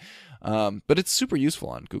funny. But it's super useful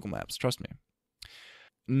on Google Maps, trust me.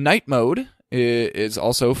 Night mode is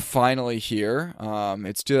also finally here.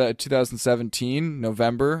 It's 2017,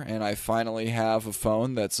 November, and I finally have a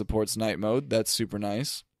phone that supports night mode. That's super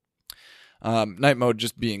nice. Night mode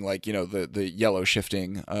just being like, the yellow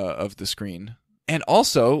shifting of the screen. And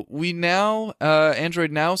also,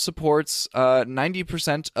 Android now supports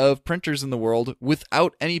 90% of printers in the world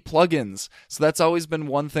without any plugins. So that's always been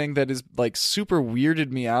one thing that is like super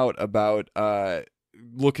weirded me out about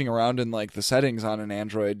looking around in like the settings on an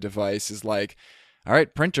Android device is like, all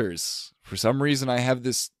right, printers. For some reason, I have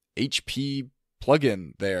this HP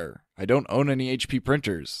plugin there. I don't own any HP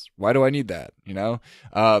printers. Why do I need that?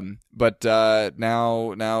 But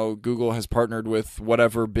now Google has partnered with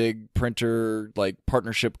whatever big printer like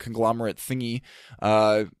partnership conglomerate thingy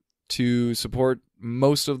to support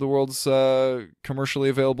most of the world's commercially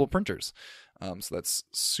available printers. So that's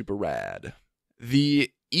super rad. The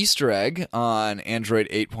Easter egg on Android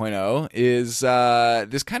 8.0 is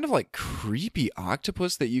this kind of like creepy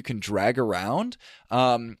octopus that you can drag around.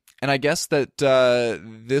 And I guess that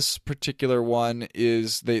this particular one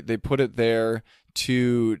is they put it there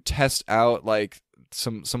to test out like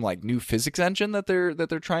some like new physics engine that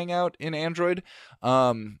they're trying out in Android.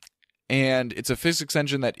 And it's a physics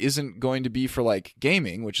engine that isn't going to be for like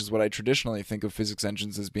gaming, which is what I traditionally think of physics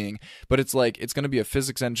engines as being, but it's going to be a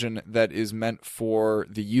physics engine that is meant for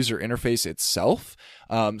the user interface itself.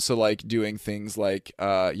 So like doing things like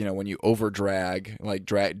when you over drag,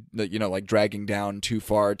 like like dragging down too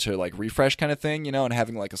far to like refresh kind of thing, and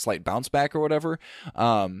having like a slight bounce back or whatever.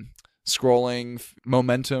 scrolling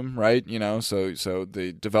momentum, right? So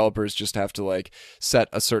the developers just have to like set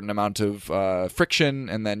a certain amount of friction,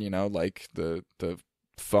 and then like the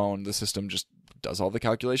phone, the system just does all the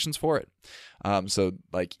calculations for it. So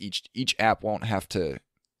like each app won't have to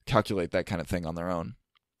calculate that kind of thing on their own.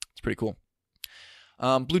 It's pretty cool.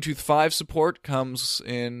 Bluetooth 5 support comes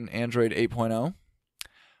in Android 8.0.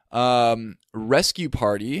 Rescue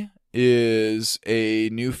Party is a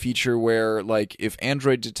new feature where, like, if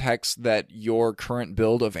Android detects that your current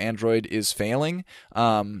build of Android is failing,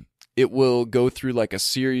 it will go through like a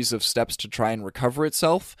series of steps to try and recover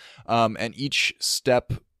itself. And each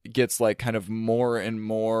step gets like kind of more and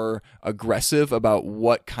more aggressive about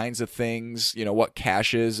what kinds of things, what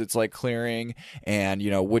caches it's like clearing, and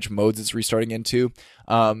which modes it's restarting into.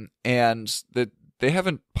 And they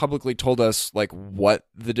haven't publicly told us like what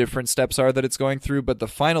the different steps are that it's going through, but the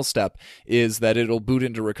final step is that it'll boot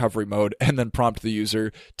into recovery mode and then prompt the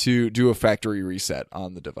user to do a factory reset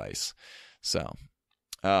on the device. So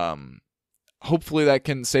hopefully that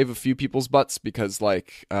can save a few people's butts, because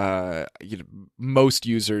like most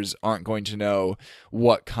users aren't going to know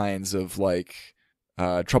what kinds of like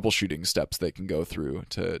troubleshooting steps they can go through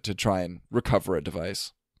to try and recover a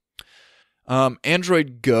device.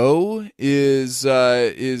 Android Go is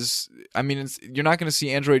I mean, you're not going to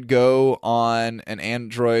see Android Go on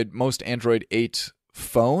most Android 8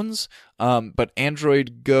 phones, but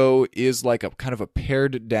Android Go is like a kind of a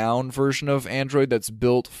pared down version of Android that's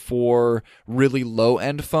built for really low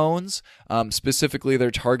end phones. Specifically,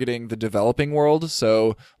 they're targeting the developing world,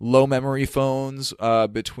 so low memory phones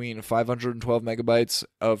between 512 megabytes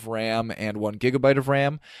of RAM and 1 gigabyte of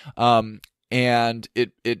RAM. And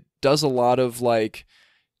it does a lot of like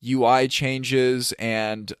UI changes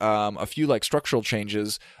and a few like structural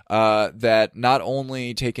changes that not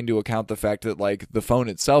only take into account the fact that like the phone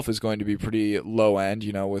itself is going to be pretty low end,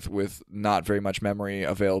 with not very much memory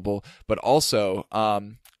available, but also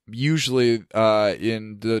usually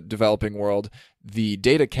in the developing world, the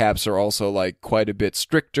data caps are also like quite a bit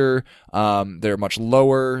stricter. They're much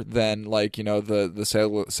lower than like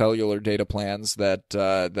the cellular data plans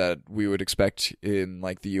that we would expect in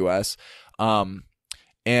like the US. And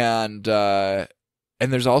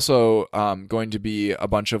there's also going to be a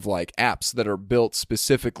bunch of like apps that are built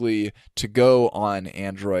specifically to go on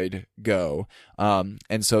Android Go.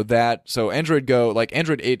 And so Android Go, like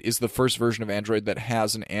Android 8 is the first version of Android that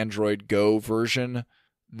has an Android Go version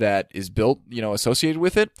that is built, associated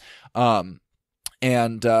with it. So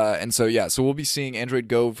we'll be seeing Android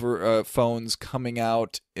Go phones coming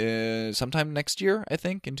out sometime next year, I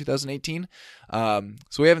think, in 2018.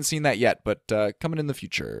 So we haven't seen that yet, but coming in the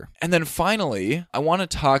future. And then finally, I want to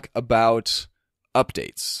talk about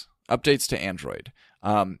updates to Android,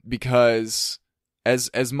 because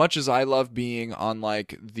as much as I love being on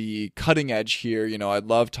like the cutting edge here, I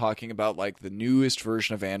love talking about like the newest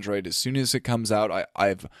version of Android as soon as it comes out.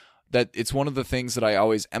 That it's one of the things that I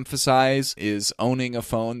always emphasize is owning a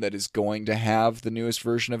phone that is going to have the newest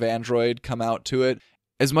version of Android come out to it.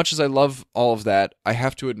 As much as I love all of that, I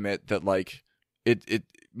have to admit that like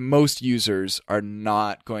most users are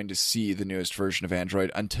not going to see the newest version of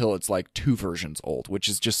Android until it's like 2 versions old, which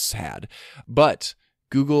is just sad. But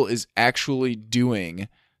Google is actually doing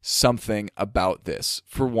something about this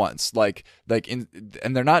for once, and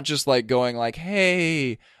they're not just like going like,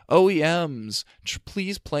 hey, OEMs,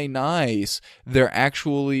 please play nice. They're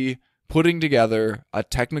actually putting together a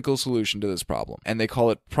technical solution to this problem, and they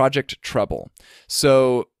call it Project Treble.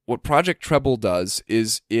 So what Project Treble does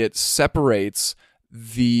is it separates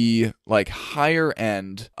the like higher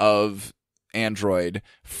end of Android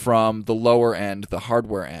from the lower end, the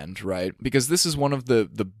hardware end, right? Because this is one of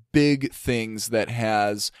the big things that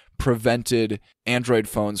has prevented Android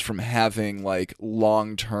phones from having like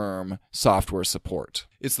long-term software support.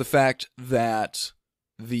 It's the fact that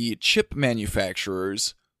the chip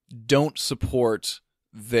manufacturers don't support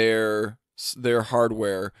their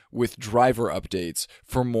hardware with driver updates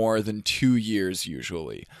for more than 2 years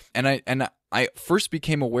usually. And I first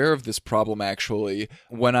became aware of this problem actually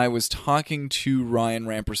when I was talking to Ryan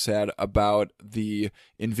Rampersad about the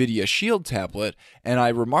NVIDIA Shield tablet, and I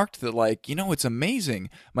remarked that like, it's amazing.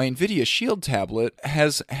 My NVIDIA Shield tablet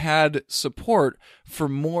has had support for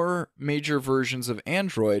more major versions of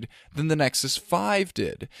Android than the Nexus 5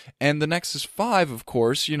 did. And the Nexus 5, of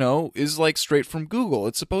course, is like straight from Google.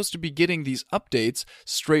 It's supposed to be getting these updates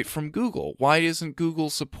straight from Google. Why isn't Google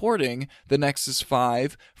supporting the Nexus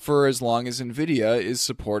 5 for as long as NVIDIA is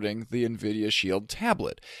supporting the NVIDIA Shield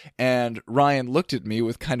tablet? And Ryan looked at me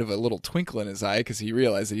with kind of a little twinkle in his eye because he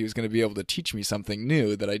realized that he was going to be able to teach me something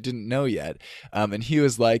new that I didn't know yet. And he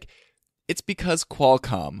was like, it's because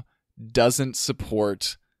Qualcomm doesn't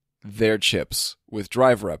support their chips with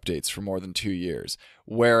driver updates for more than 2 years.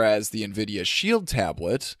 Whereas the NVIDIA Shield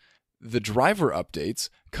tablet, the driver updates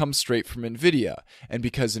come straight from NVIDIA. And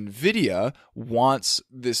because NVIDIA wants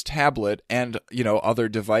this tablet and, other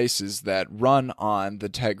devices that run on the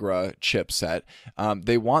Tegra chipset,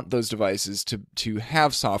 they want those devices to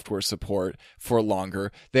have software support for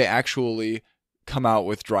longer. They actually come out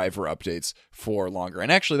with driver updates for longer.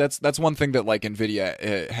 And actually that's one thing that like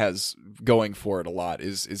NVIDIA has going for it a lot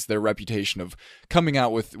is their reputation of coming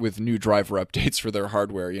out with new driver updates for their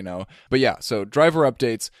hardware, But yeah, so driver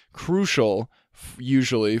updates crucial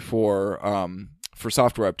usually for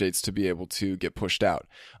software updates to be able to get pushed out.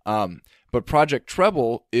 But Project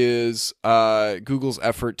Treble is Google's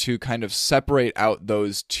effort to kind of separate out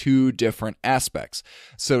those two different aspects.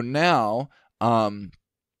 So now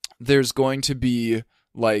there's going to be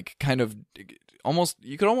like kind of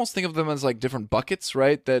you could almost think of them as like different buckets,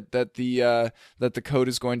 right? That the code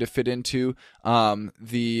is going to fit into.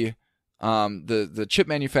 The chip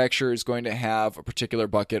manufacturer is going to have a particular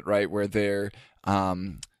bucket, right, where their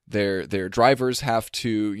drivers have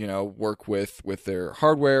to work with their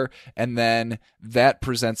hardware, and then that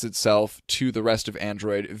presents itself to the rest of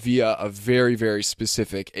Android via a very, very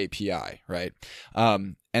specific API, right?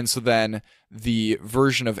 And so then the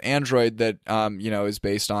version of Android that is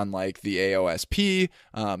based on like the AOSP,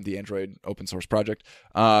 the Android open source project,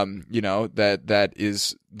 that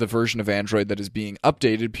is the version of Android that is being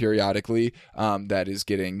updated periodically, that is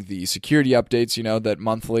getting the security updates, that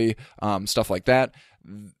monthly, stuff like that.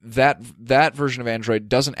 That version of Android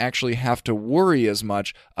doesn't actually have to worry as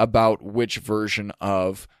much about which version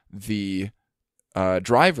of the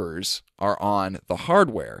drivers are on the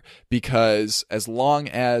hardware, because as long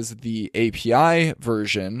as the API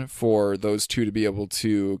version for those two to be able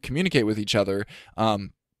to communicate with each other,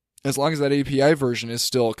 as long as that API version is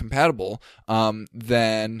still compatible,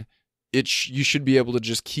 then you should be able to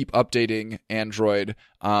just keep updating Android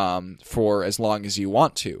for as long as you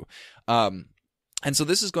want to. And so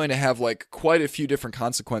this is going to have like quite a few different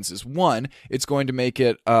consequences. One, it's going to make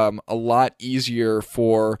it a lot easier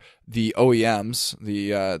for the OEMs,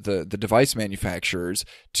 the device manufacturers,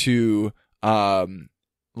 to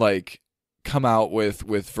come out with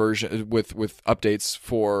updates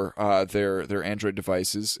for their Android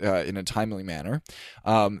devices in a timely manner.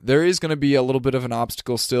 There is going to be a little bit of an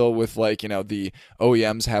obstacle still with the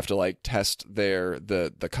OEMs have to test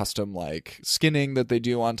the custom skinning that they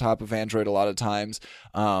do on top of Android a lot of times.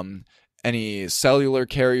 Any cellular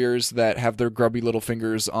carriers that have their grubby little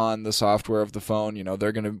fingers on the software of the phone,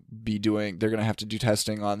 they're going to have to do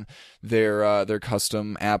testing on their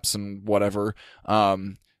custom apps and whatever.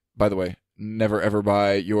 By the way, never ever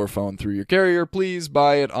buy your phone through your carrier. Please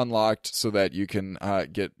buy it unlocked so that you can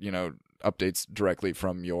get updates directly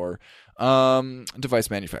from your device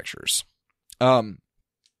manufacturers.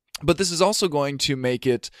 But this is also going to make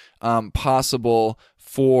it possible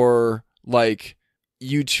for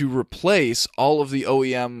you to replace all of the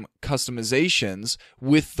OEM customizations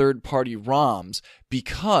with third-party ROMs,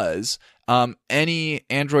 because any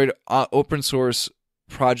Android open source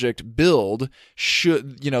project build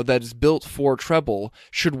that is built for Treble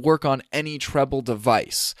should work on any Treble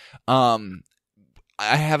device. I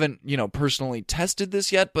haven't personally tested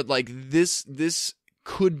this yet, but this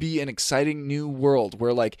could be an exciting new world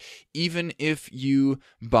where even if you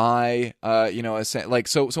buy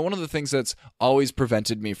so one of the things that's always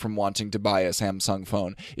prevented me from wanting to buy a Samsung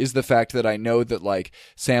phone is the fact that I know that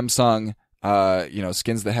Samsung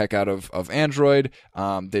skins the heck out of Android.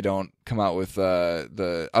 They don't come out with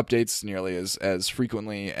the updates nearly as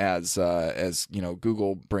frequently as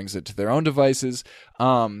Google brings it to their own devices.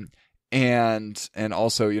 And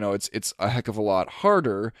also, it's a heck of a lot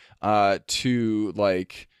harder to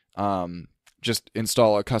just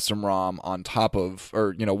install a custom ROM on top of,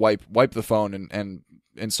 or wipe the phone and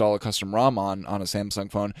install a custom ROM on a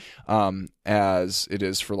Samsung phone as it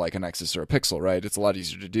is for a Nexus or a Pixel, right? It's a lot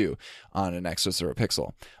easier to do on a Nexus or a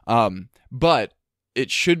Pixel. But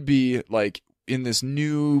it should be in this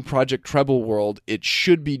new Project Treble world, it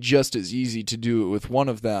should be just as easy to do it with one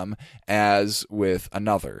of them as with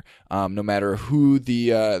another. No matter who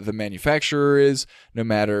the manufacturer is, no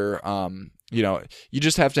matter you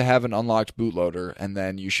just have to have an unlocked bootloader, and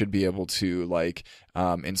then you should be able to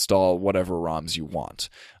install whatever ROMs you want.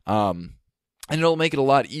 And it'll make it a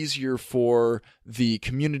lot easier for the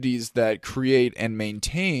communities that create and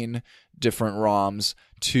maintain different ROMs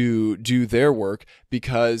to do their work,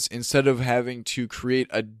 because instead of having to create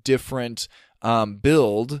a different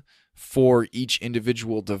build for each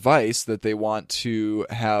individual device that they want to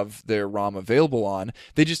have their ROM available on.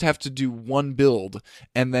 They just have to do one build,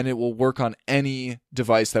 and then it will work on any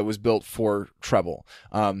device that was built for treble.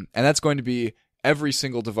 And that's going to be every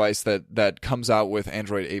single device that comes out with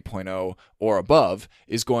Android 8.0 or above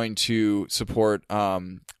is going to support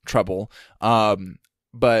treble.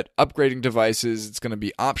 But upgrading devices, it's going to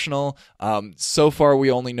be optional. So far,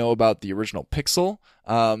 we only know about the original Pixel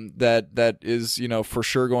that is, for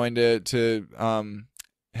sure going to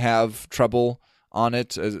have treble on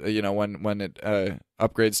it. When it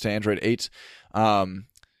upgrades to Android 8.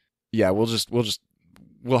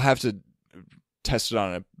 We'll have to test it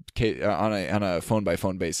on a phone by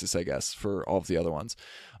phone basis, I guess, for all of the other ones.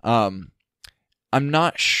 I'm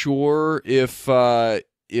not sure if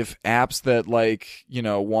apps that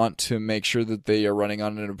want to make sure that they are running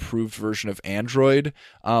on an improved version of Android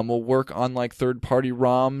will work on third-party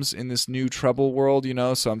ROMs in this new treble world,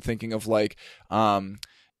 So I'm thinking of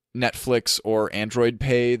Netflix or Android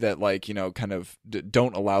Pay that kind of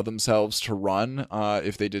don't allow themselves to run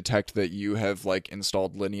if they detect that you have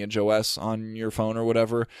installed Lineage OS on your phone or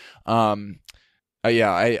whatever. I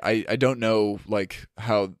don't know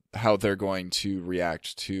how they're going to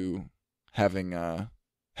react to having a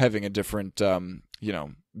different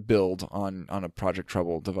build on a Project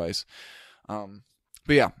Treble device.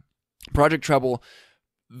 Project Treble,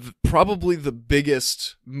 probably the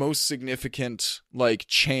biggest, most significant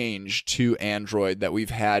change to Android that we've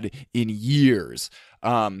had in years.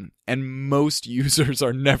 And most users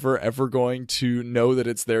are never ever going to know that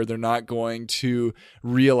it's there. They're not going to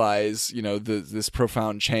realize, this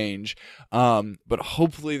profound change. But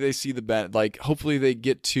hopefully they see hopefully they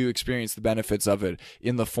get to experience the benefits of it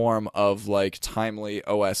in the form of timely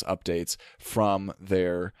OS updates from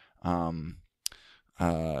their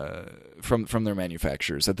from their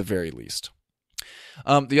manufacturers at the very least.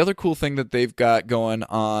 The other cool thing that they've got going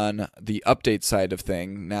on the update side of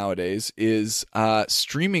thing nowadays is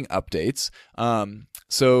streaming updates.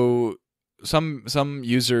 So some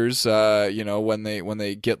users, when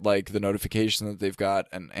they get the notification that they've got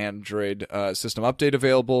an Android system update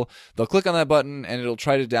available, they'll click on that button and it'll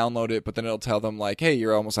try to download it, but then it'll tell them hey,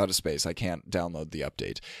 you're almost out of space. I can't download the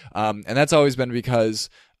update. And that's always been because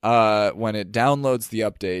when it downloads the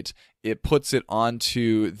update, it puts it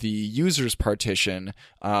onto the user's partition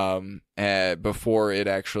before it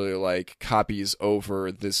actually copies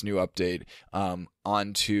over this new update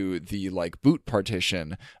onto the boot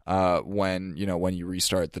partition when you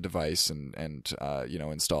restart the device and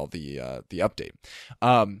install the update.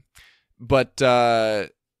 But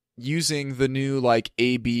using the new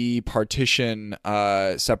AB partition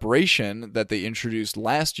separation that they introduced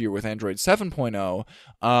last year with Android 7.0,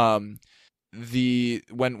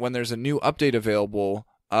 when there's a new update available,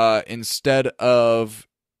 instead of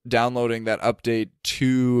downloading that update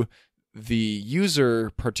to the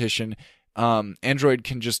user partition, Android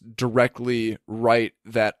can just directly write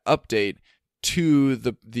that update to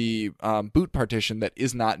the boot partition that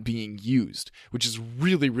is not being used, which is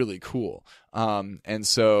really, really cool. And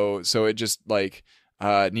so it just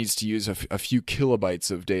needs to use a few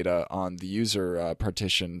kilobytes of data on the user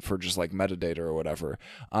partition for just metadata or whatever.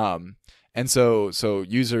 And so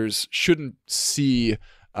users shouldn't see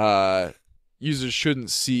that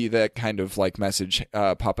kind of message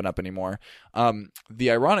popping up anymore.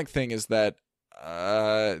 The ironic thing is that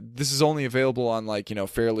this is only available on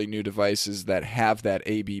fairly new devices that have that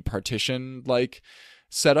AB partition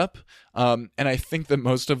setup. And I think that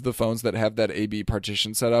most of the phones that have that AB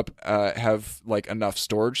partition setup have enough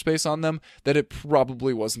storage space on them that it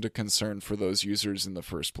probably wasn't a concern for those users in the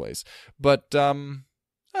first place. But I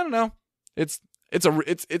don't know. It's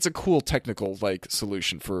a cool technical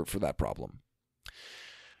solution for that problem.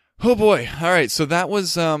 Oh boy. All right. So that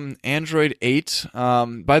was Android 8.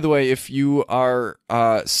 By the way, if you are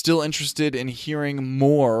still interested in hearing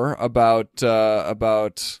more about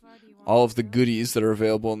all of the goodies that are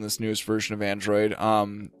available in this newest version of Android,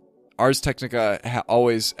 Ars Technica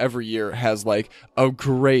always every year has a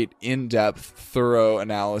great in-depth, thorough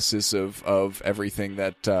analysis of everything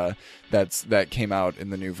that came out in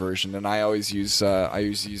the new version, and I always use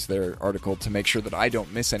their article to make sure that I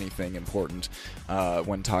don't miss anything important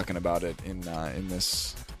when talking about it in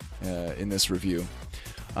this review.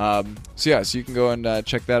 So you can go and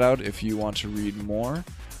check that out if you want to read more.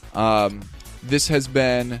 This has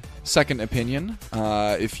been Second Opinion.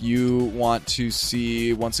 If you want to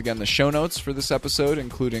see, once again, the show notes for this episode,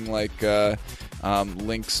 including links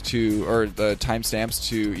to, or the timestamps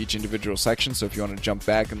to each individual section, so if you want to jump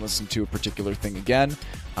back and listen to a particular thing again,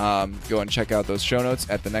 go and check out those show notes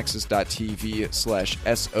at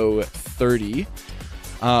thenexus.tv/SO30.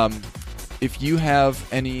 If you have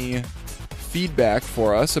any feedback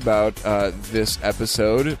for us about this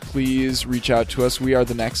episode, please reach out to us. We are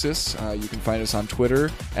The Nexus. You can find us on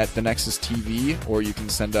Twitter at The Nexus TV, or you can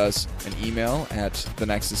send us an email at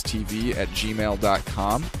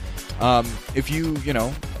thenexustv@gmail.com. If you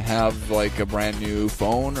have like a brand new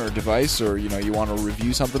phone or device, or you want to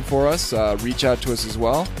review something for us, reach out to us as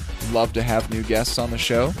well. Love to have new guests on the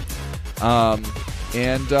show.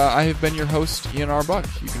 And I have been your host, Ian Arbuck.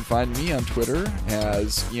 You can find me on Twitter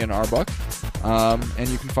as Ian Arbuck. And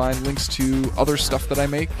you can find links to other stuff that I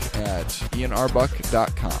make at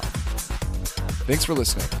ianarbuck.com. Thanks for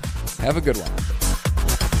listening. Have a good one.